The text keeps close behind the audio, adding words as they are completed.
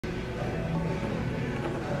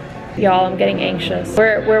Y'all, I'm getting anxious.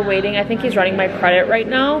 We're waiting. I think he's running my credit right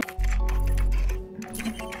now.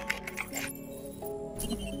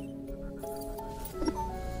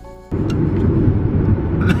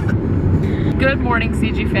 Good morning,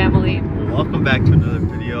 CG family. Welcome back to another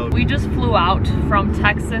video. We just flew out from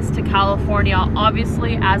Texas to California,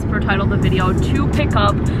 obviously as per title of the video, to pick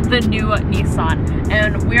up the new Nissan.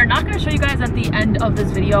 And we are not going to show you guys at the end of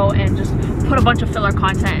this video and just put a bunch of filler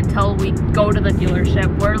content until we go to the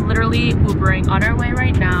dealership. We're literally Ubering on our way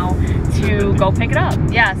right now to go pick it up.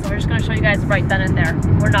 Yeah, so we're just going to show you guys right then and there.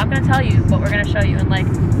 We're not going to tell you, but we're going to show you in like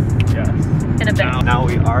in a bit. Now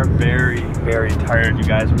we are very, very tired, you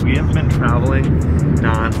guys. We have been traveling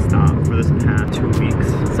non-stop for this past 2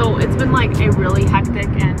 weeks. So it's been like a really hectic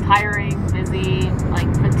and tiring, busy,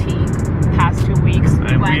 like fatigue past 2 weeks.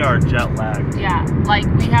 And we are jet lagged. Yeah, like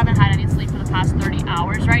we haven't had any sleep for the past 30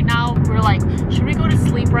 hours right now. We're like, should we go to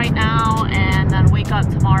sleep right now and then wake up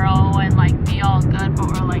tomorrow and like be all good? But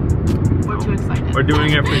we're like, we're too excited. We're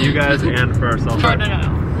doing it for you guys and for ourselves.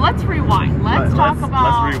 No. Let's rewind. Let's talk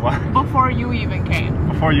about rewind. Before you even came.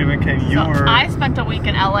 Before you even came, I spent a week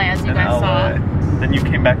in LA, as you guys saw. Then you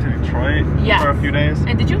came back to Detroit for a few days.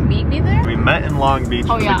 And did you meet me there? We met in Long Beach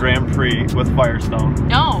for the Grand Prix with Firestone.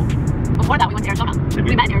 No. Before that, we went to Arizona.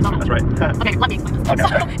 We met in Arizona. That's right. Okay, let me explain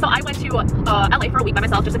this. Okay. So I went to LA for a week by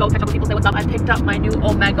myself just to go catch up with people, say what's up. I picked up my new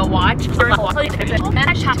Omega watch. And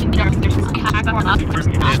I just happened to be there.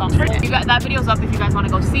 That video's up if you guys want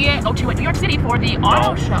to go see it. Go to New York City for the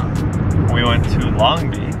auto show. We went to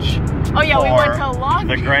Long Beach. Oh yeah, we went to Long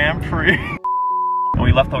Beach. The Grand Prix. And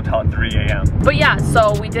we left the hotel at 3 a.m. But yeah,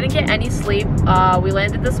 so we didn't get any sleep. We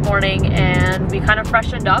landed this morning and we kind of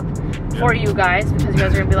freshened up for you guys because you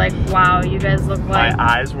guys are gonna be like, wow, you guys look like... My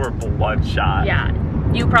eyes were bloodshot. Yeah,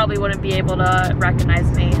 you probably wouldn't be able to recognize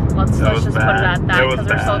me. Let's just put it at that because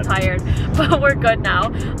we're so tired. But we're good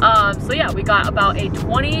now. So yeah, we got about a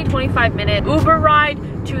 20-25 minute Uber ride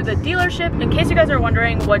to the dealership. In case you guys are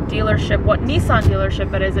wondering what Nissan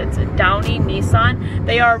dealership it is, it's Downey Nissan.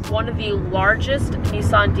 They are one of the largest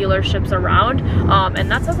Nissan dealerships around,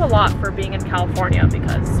 and that says a lot for being in California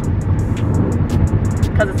because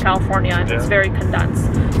it's California and it's very condensed.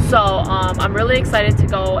 So I'm really excited to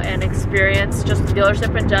go and experience just the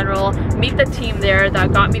dealership in general, meet the team there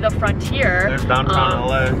that got me the Frontier. There's downtown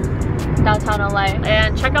LA,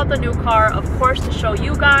 and check out the new car, of course, to show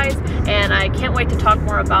you guys, and I can't wait to talk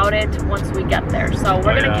more about it once we get there. So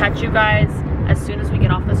we're gonna catch you guys as soon as we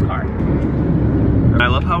get off this car. I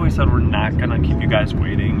love how we said we're not gonna keep you guys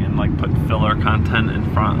waiting and like put filler content in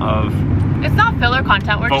front of... It's not filler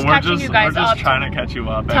content, we're just catching you guys up. We're just trying to catch you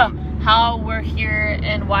up. To how we're here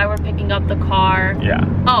and why we're picking up the car. Yeah.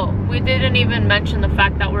 Oh, we didn't even mention the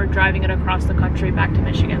fact that we're driving it across the country back to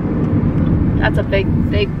Michigan. That's a big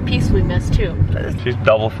piece we missed too. She's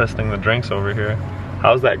double fisting the drinks over here.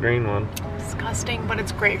 How's that green one? Disgusting, but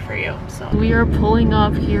it's great for you. So we are pulling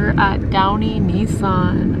up here at Downey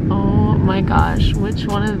Nissan. Oh my gosh, which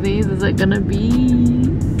one of these is it gonna be?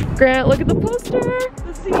 Grant, look at the poster,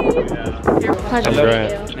 the seat. Yeah. Your pleasure.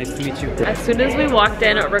 Grant. Nice to meet you. As soon as we walked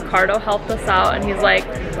in, Ricardo helped us out and he's like,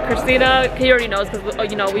 Christina, he already knows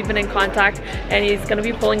because you know we've been in contact, and he's gonna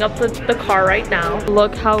be pulling up the car right now.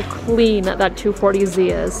 Look how clean that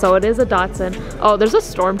 240Z is. So it is a Datsun. Oh, there's a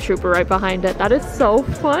stormtrooper right behind it. That is so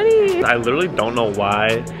funny. I literally don't know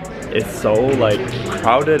why it's so like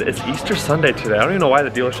crowded. It's Easter Sunday today. I don't even know why the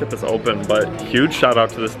dealership is open, but huge shout out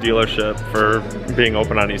to this dealership for being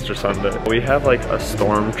open on Easter Sunday. We have like a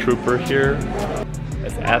stormtrooper here.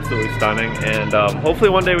 It's absolutely stunning, and hopefully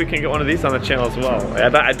one day we can get one of these on the channel as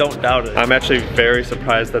well. I don't doubt it. I'm actually very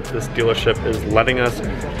surprised that this dealership is letting us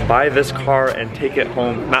buy this car and take it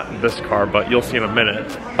home. Not this car, but you'll see in a minute.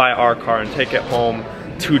 Buy our car and take it home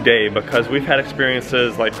today, because we've had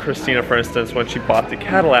experiences like Christina, for instance, when she bought the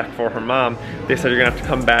Cadillac for her mom, they said you're gonna have to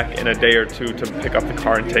come back in a day or two to pick up the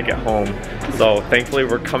car and take it home. So thankfully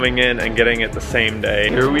we're coming in and getting it the same day.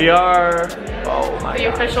 Here we are. Oh my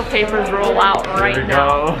The official papers roll out right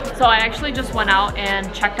now. So I actually just went out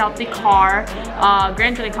and checked out the car.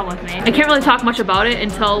 Grant didn't come with me. I can't really talk much about it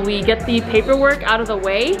until we get the paperwork out of the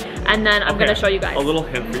way, and then I'm gonna show you guys. A little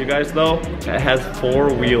hint for you guys though, it has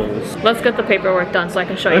 4 wheels. Let's get the paperwork done so I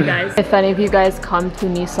can show you guys. If any of you guys come to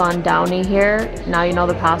Nissan Downey here, now you know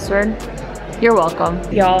the password. You're welcome.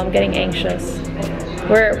 Y'all, I'm getting anxious.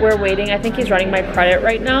 We're waiting. I think he's running my credit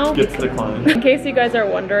right now. Gets declined. In case you guys are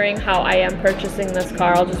wondering how I am purchasing this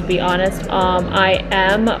car, I'll just be honest. I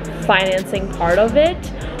am financing part of it.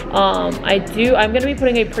 I'm gonna be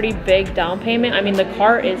putting a pretty big down payment. I mean, the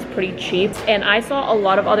car is pretty cheap, and I saw a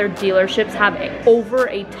lot of other dealerships have over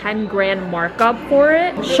a 10 grand markup for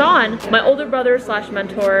it. Sean, my older brother slash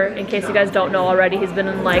mentor, in case you guys don't know already, he's been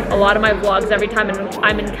in like a lot of my vlogs every time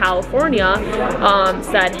I'm in California,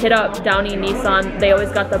 said hit up Downey Nissan. They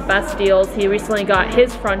always got the best deals. He recently got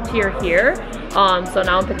his Frontier here. So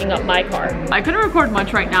now I'm picking up my car. I couldn't record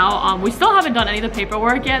much right now. We still haven't done any of the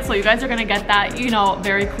paperwork yet, so you guys are gonna get that, you know,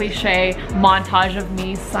 very cliche montage of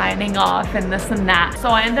me signing off and this and that. So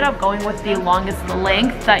I ended up going with the longest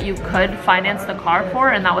length that you could finance the car for,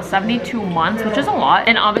 and that was 72 months, which is a lot.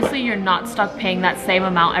 And obviously you're not stuck paying that same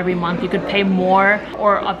amount every month. You could pay more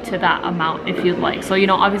or up to that amount if you'd like. So, you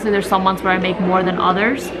know, obviously there's some months where I make more than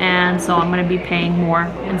others, and so I'm gonna be paying more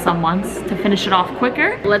in some months to finish it off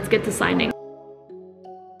quicker. Let's get to signing.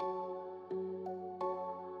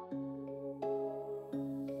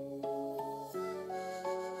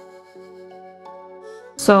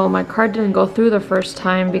 So my card didn't go through the first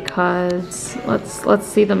time because let's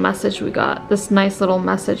see the message we got. This nice little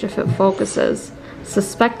message, if it focuses.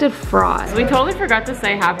 Suspected fraud. We totally forgot to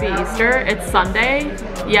say Happy Easter. It's Sunday.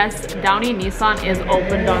 Yes, Downey Nissan is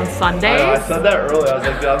opened on Sundays. I said that earlier.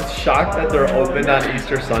 I was shocked that they're opened on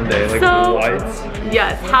Easter Sunday. Like the lights.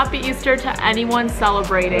 Yes, Happy Easter to anyone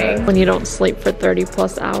celebrating. When you don't sleep for 30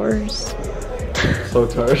 plus hours. So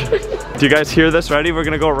tired. Do you guys hear this? Ready? We're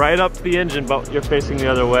gonna go right up to the engine, but you're facing the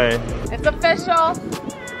other way. It's official.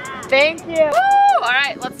 Thank you. Woo! All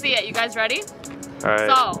right, let's see it. You guys ready? All right.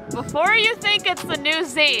 So, before you think it's the new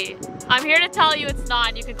Z, I'm here to tell you it's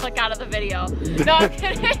not. You can click out of the video. No, I'm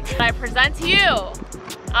kidding. I present to you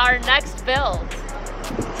our next build.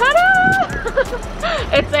 Ta-da!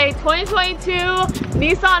 It's a 2022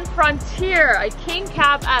 Nissan Frontier, a King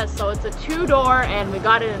Cab S. So it's a two-door, and we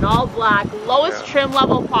got it in all black, lowest trim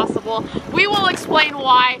level possible. We will explain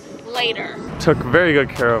why later. Took very good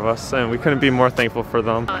care of us, and we couldn't be more thankful for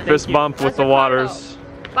them. Fist bump with the waters.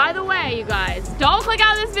 By the way, you guys, don't click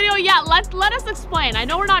out of this video yet. Let us explain. I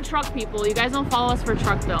know we're not truck people. You guys don't follow us for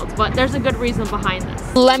truck builds, but there's a good reason behind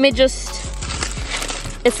this. Let me just,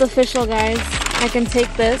 it's official, guys. I can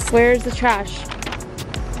take this. Where's the trash?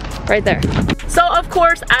 Right there. So of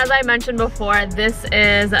course, as I mentioned before, this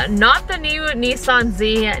is not the new Nissan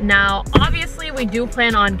Z. Now, obviously we do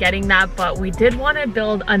plan on getting that, but we did want to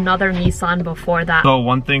build another Nissan before that. So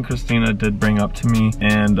one thing Christina did bring up to me,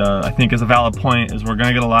 and I think is a valid point, is we're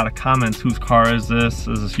gonna get a lot of comments. Whose car is this?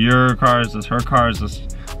 Is this your car? Is this her car? Is this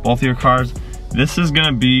both your cars? This is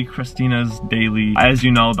gonna be Christina's daily. As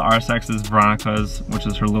you know, the RSX is Veronica's, which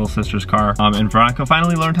is her little sister's car. And Veronica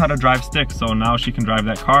finally learned how to drive stick, so now she can drive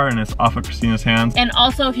that car, and it's off of Christina's hands. And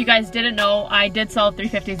also, if you guys didn't know, I did sell a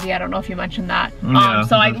 350Z. I don't know if you mentioned that. Yeah.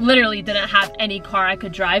 So I literally didn't have any car I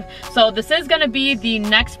could drive. So this is gonna be the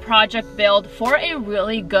next project build for a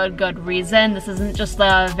really good reason. This isn't just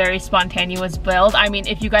a very spontaneous build. I mean,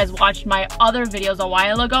 if you guys watched my other videos a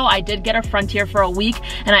while ago, I did get a Frontier for a week,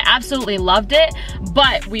 and I absolutely loved it.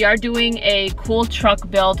 But we are doing a cool truck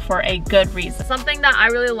build for a good reason. Something that I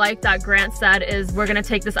really like that Grant said is we're gonna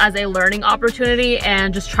take this as a learning opportunity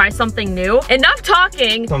and just try something new. Enough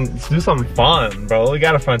talking. Let's do something fun, bro. We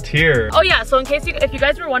got a Frontier. Oh yeah, so in case if you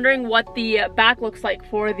guys were wondering what the back looks like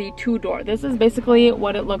for the two-door, this is basically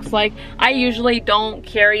what it looks like. I usually don't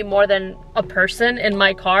carry more than a person in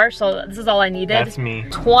my car, so this is all I needed. That's me.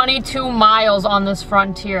 22 miles on this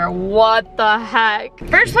Frontier. What the heck?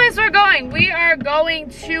 First place we're going, we are going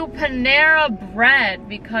to Panera Bread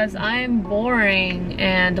because I'm boring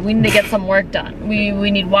and we need to get some work done. We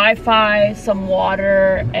need Wi-Fi, some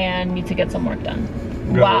water, and need to get some work done.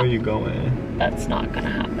 Girl, wow. Where are you going? That's not gonna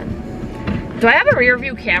happen. Do I have a rear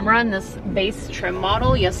view camera in this base trim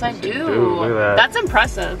model? Yes, I do. Dude, look at that. That's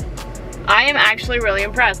impressive. I am actually really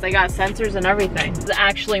impressed. They got sensors and everything. It's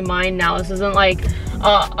actually mine now. This isn't like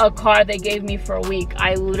a car they gave me for a week.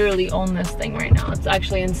 I literally own this thing right now. It's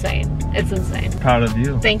actually insane. It's insane. Proud of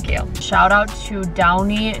you. Thank you. Shout out to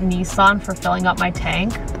Downey Nissan for filling up my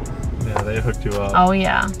tank. Yeah, they hooked you up. Oh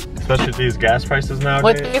yeah. Especially with these gas prices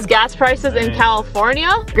nowadays. With these gas prices in California?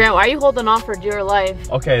 Grant, why are you holding on for dear life?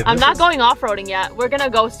 Okay. I'm not going off-roading yet. We're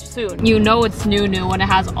gonna go soon. You know it's new when it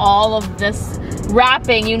has all of this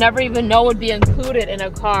wrapping you never even know would be included in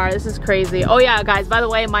a car. This is crazy. Oh yeah, guys, by the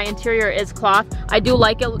way, my interior is cloth. I do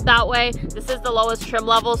like it that way. This is the lowest trim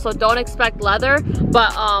level, so don't expect leather,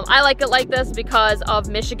 but I like it like this because of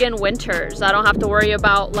Michigan winters. I don't have to worry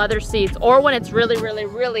about leather seats or when it's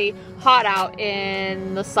really hot out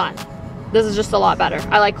in the sun. This is just a lot better.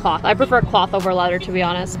 I like cloth. I prefer cloth over leather, to be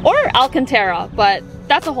honest. Or Alcantara, but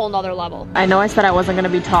that's a whole nother level. I know I said I wasn't gonna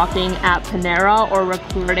be talking at Panera or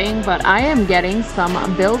recording, but I am getting some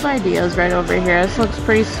build ideas right over here. This looks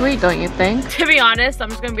pretty sweet, don't you think? To be honest, I'm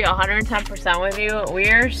just gonna be 110% with you. We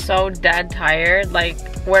are so dead tired. Like,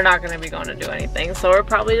 we're not gonna be going to do anything. So we're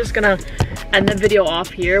probably just gonna end the video off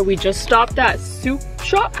here. We just stopped at Soup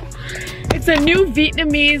Shop. It's a new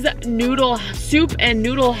Vietnamese noodle soup and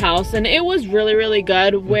noodle house, and it was really, really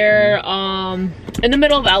good. We're in the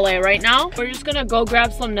middle of LA right now. We're just gonna go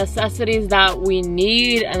grab some necessities that we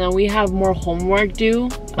need, and then we have more homework due.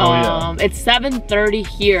 It's 7:30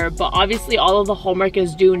 here, but obviously all of the homework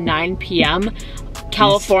is due 9 p.m.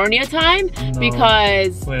 California time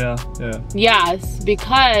because yes,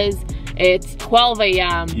 because it's 12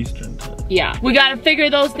 a.m. Eastern time. Yeah, we gotta figure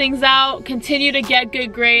those things out, continue to get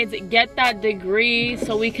good grades, get that degree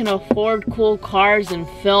so we can afford cool cars and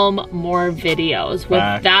film more videos.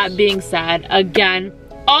 With that being said, again,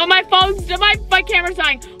 oh, my camera's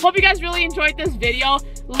dying. Hope you guys really enjoyed this video.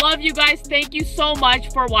 Love you guys. Thank you so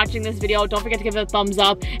much for watching this video. Don't forget to give it a thumbs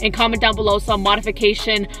up and comment down below some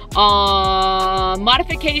modification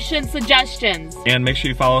suggestions. And make sure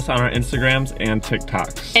you follow us on our Instagrams and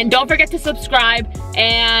TikToks. And don't forget to subscribe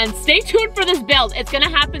and stay tuned for this build. It's gonna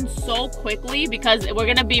happen so quickly because we're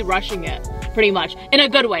gonna be rushing it pretty much in a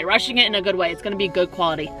good way. Rushing it in a good way. It's gonna be good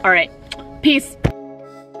quality. All right, peace.